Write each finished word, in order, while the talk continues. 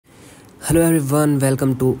Hello everyone,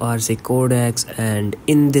 welcome to RC Codex, and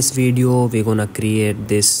in this video we're gonna create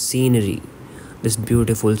this scenery, this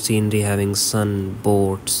beautiful scenery having sun,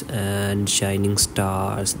 boats and shining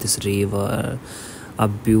stars, this river, a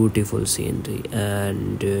beautiful scenery.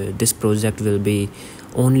 And this project will be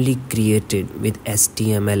only created with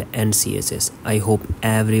HTML and CSS. I hope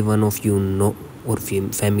every one of you know or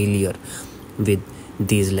familiar with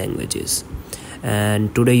these languages.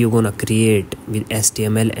 And today you're gonna create with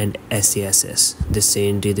HTML and CSS this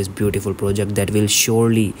scenery, this beautiful project that will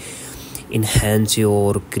surely enhance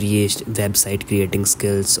your website creating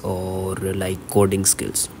skills or like coding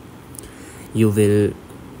skills. You will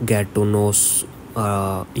get to know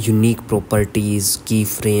unique properties,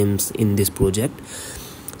 keyframes in this project.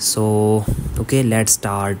 So okay, let's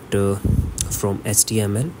start from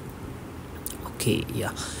HTML. Okay,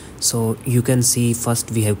 yeah. So you can see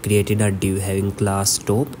first we have created a div having class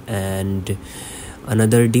top and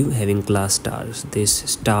another div having class stars. This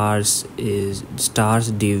stars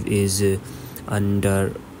div is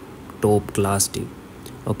under top class div.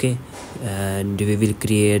 Okay, and we will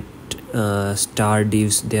create star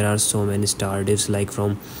divs. There are so many star divs, like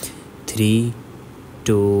from 3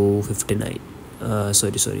 to 59.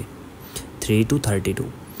 3 to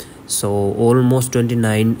 32. So almost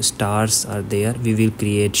 29 stars are there. We will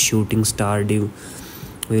create shooting star div.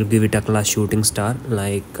 We will give it a class shooting star,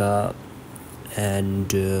 like we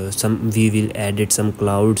will edit some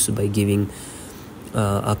clouds by giving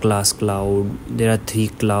a class cloud. There are 3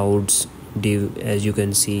 clouds div, as you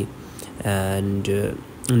can see, and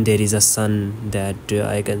there is a sun that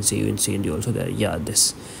I can see in scenery also there. Yeah,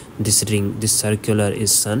 this ring, this circular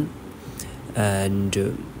is sun, and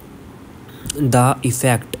the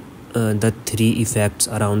effect, the 3 effects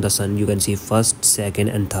around the sun, you can see first, second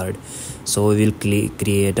and third. So we will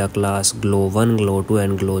create a class glow 1, glow 2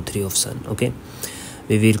 and glow 3 of sun. Okay,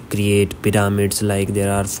 we will create pyramids, like there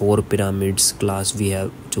are 4 pyramids class we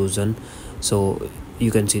have chosen. So you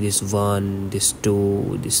can see this 1, this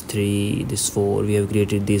 2, this 3, this 4. We have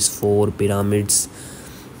created these 4 pyramids,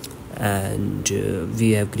 and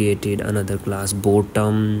we have created another class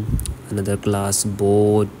bottom, another class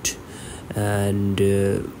boat, and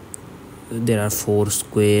there are 4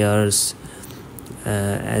 squares,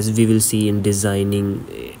 as we will see in designing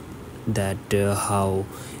that how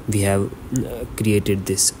we have created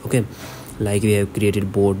this. Okay, like we have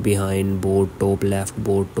created boat behind, boat top left,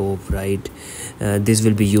 boat top right. This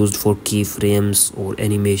will be used for keyframes or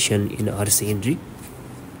animation in our scenery.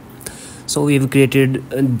 So we have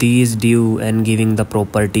created these div and giving the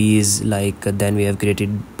properties, like then we have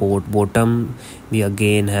created boat bottom. We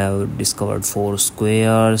again have discovered 4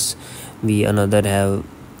 squares. We another have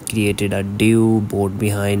created a div, boat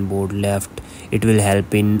behind, boat left. It will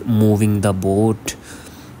help in moving the boat.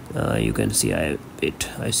 You can see I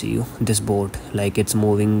see you, this boat, like it's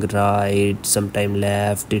moving right, sometime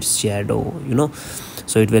left, it's shadow,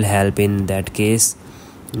 so it will help in that case.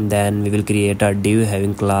 Then we will create a div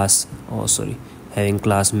having class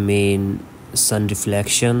main sun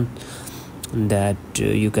reflection, that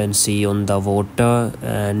you can see on the water,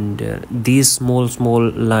 and these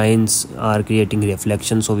small lines are creating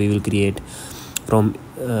reflection. So we will create from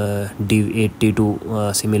div 80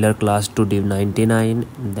 to similar class to div 99.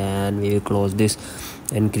 Then we will close this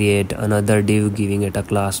and create another div giving it a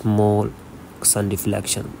class small sun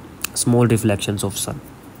reflection, small reflections of sun.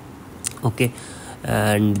 Okay,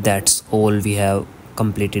 and that's all. We have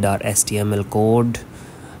completed our HTML code,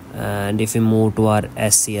 and if we move to our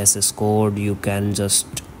CSS code, you can just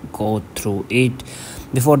go through it.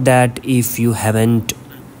 Before that, if you haven't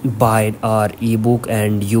buy our ebook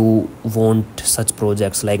and you want such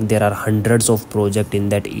projects, like there are hundreds of projects in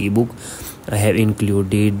that ebook, I have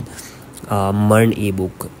included MERN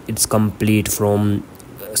ebook. It's complete from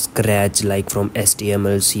scratch, like from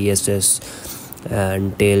HTML, CSS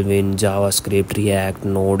and Tailwind, JavaScript, React,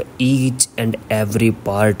 Node, each and every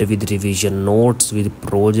part with revision notes, with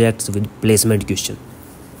projects, with placement question.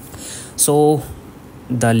 So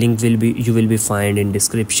the link you will be find in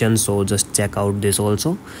description, so just check out this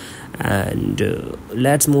also. And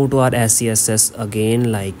let's move to our CSS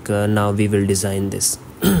again, like now we will design this.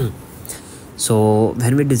 So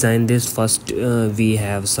when we design this, first we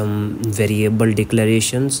have some variable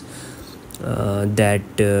declarations that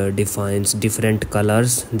defines different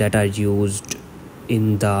colors that are used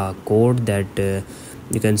in the code, that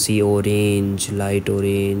you can see orange, light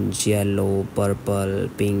orange, yellow, purple,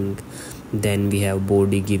 pink. Then we have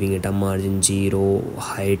body giving it a margin 0,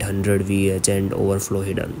 height 100 VH and overflow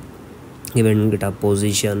hidden, giving it a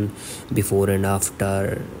position before and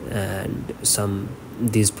after, and some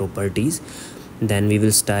these properties. Then we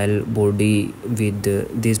will style body with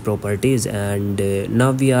these properties, and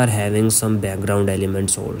now we are having some background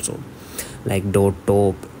elements also, like dot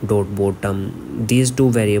top, dot bottom. These two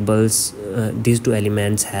variables, these two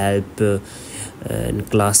elements help and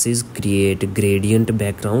classes create gradient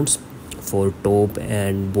backgrounds for top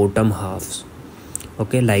and bottom halves.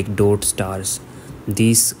 Okay, like dot stars.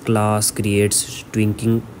 This class creates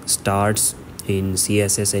twinkling stars in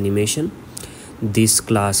CSS animation. This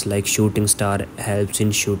class, like shooting star, helps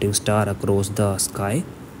in shooting star across the sky.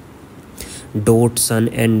 Dot sun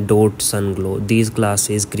and dot sun glow, these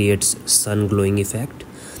classes creates sun glowing effect.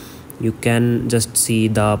 You can just see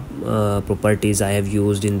the properties I have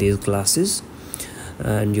used in these classes,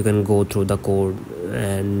 and you can go through the code.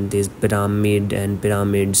 And this pyramid and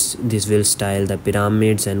pyramids, this will style the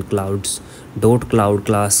pyramids and clouds. Dot cloud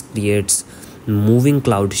class creates moving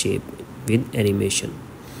cloud shape with animation.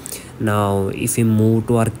 Now if we move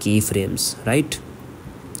to our keyframes, right?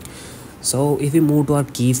 So if we move to our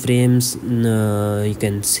keyframes, you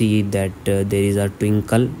can see that there is a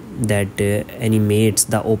twinkle that animates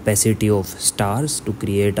the opacity of stars to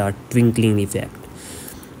create a twinkling effect,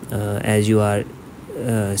 as you are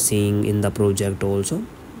seeing in the project also.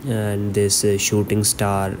 And this shooting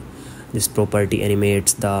star, this property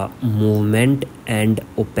animates the movement and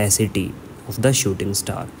opacity of the shooting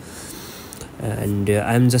star. And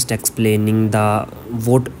I'm just explaining the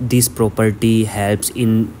what this property helps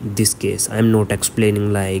in this case. I'm not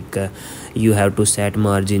explaining like you have to set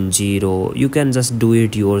margin 0. You can just do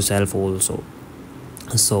it yourself also.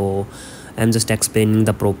 So I'm just explaining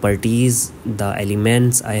the properties, the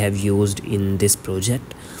elements I have used in this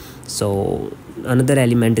project. So another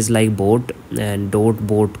element is like boat, and dot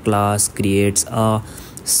boat class creates a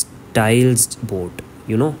stylized boat.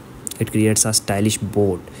 It creates a stylish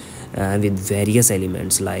boat with various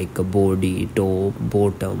elements like body, top,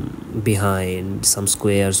 bottom, behind, some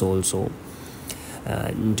squares also.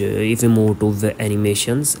 And if we move to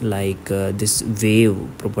animations, like this wave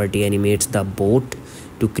property animates the boat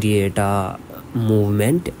to create a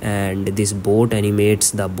movement, and this boat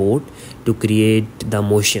animates the boat to create the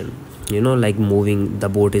motion, like moving, the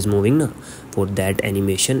boat is moving now. For that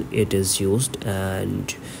animation it is used.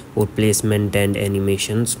 And for placement and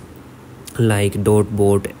animations, like dot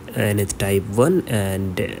boat nth type 1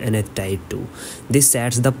 and nth type 2, this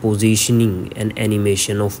sets the positioning and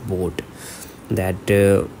animation of boat, that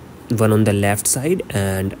one on the left side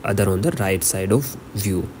and other on the right side of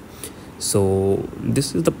view. So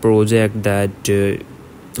this is the project that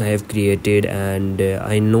I have created, and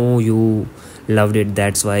I know you loved it.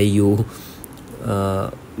 That's why you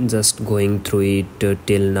just going through it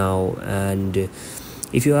till now. And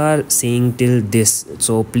if you are seeing till this,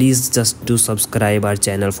 so please just do subscribe our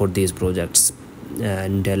channel for these projects,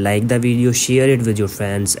 and like the video, share it with your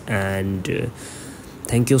friends, and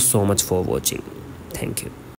thank you so much for watching. Thank you.